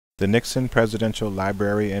The Nixon Presidential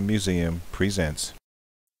Library and Museum presents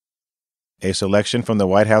a selection from the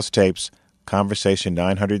White House tapes, Conversation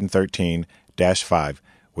 913-5,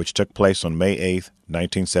 which took place on May 8,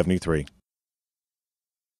 1973.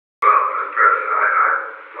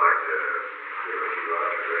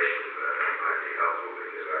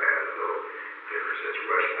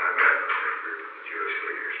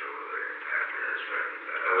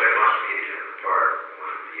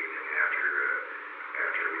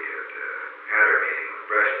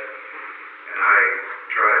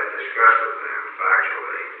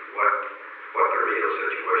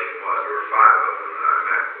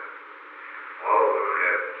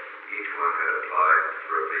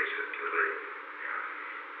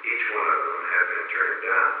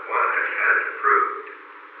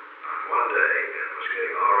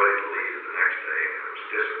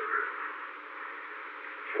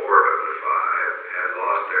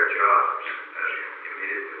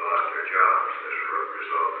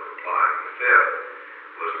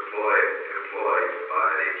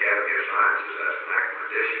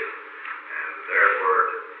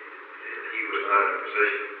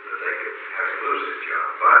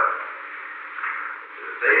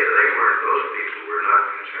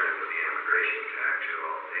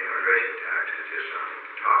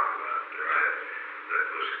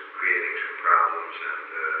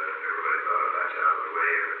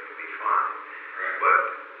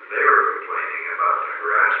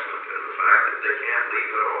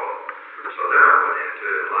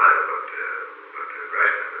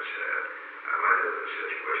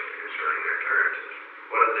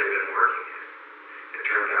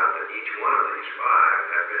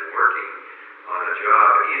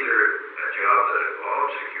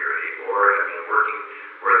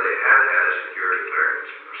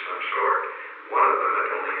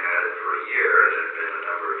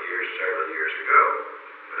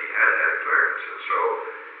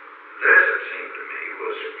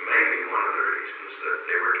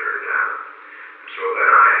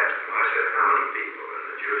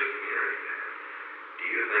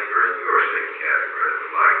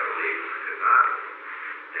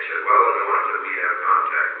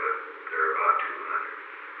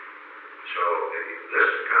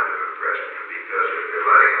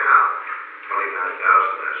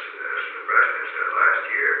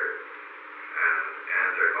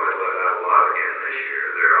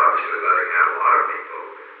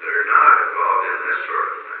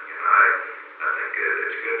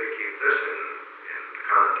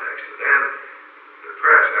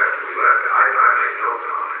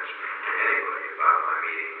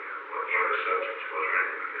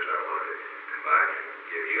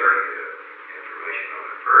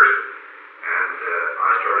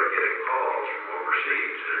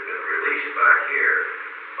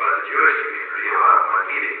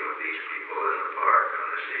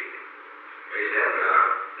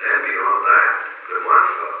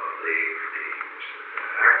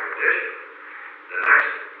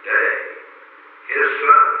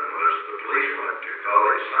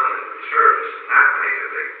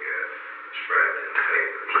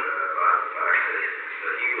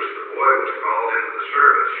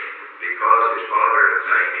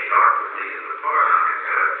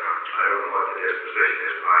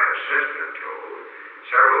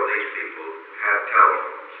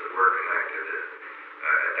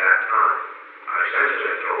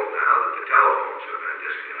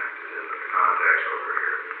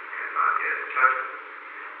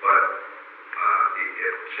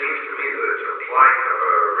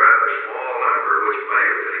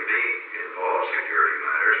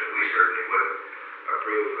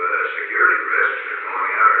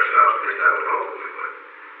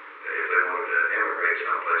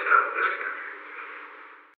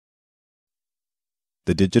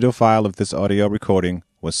 The digital file of this audio recording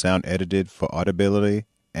was sound edited for audibility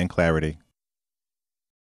and clarity.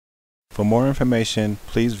 For more information,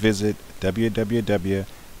 please visit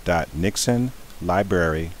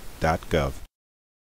www.nixonlibrary.gov.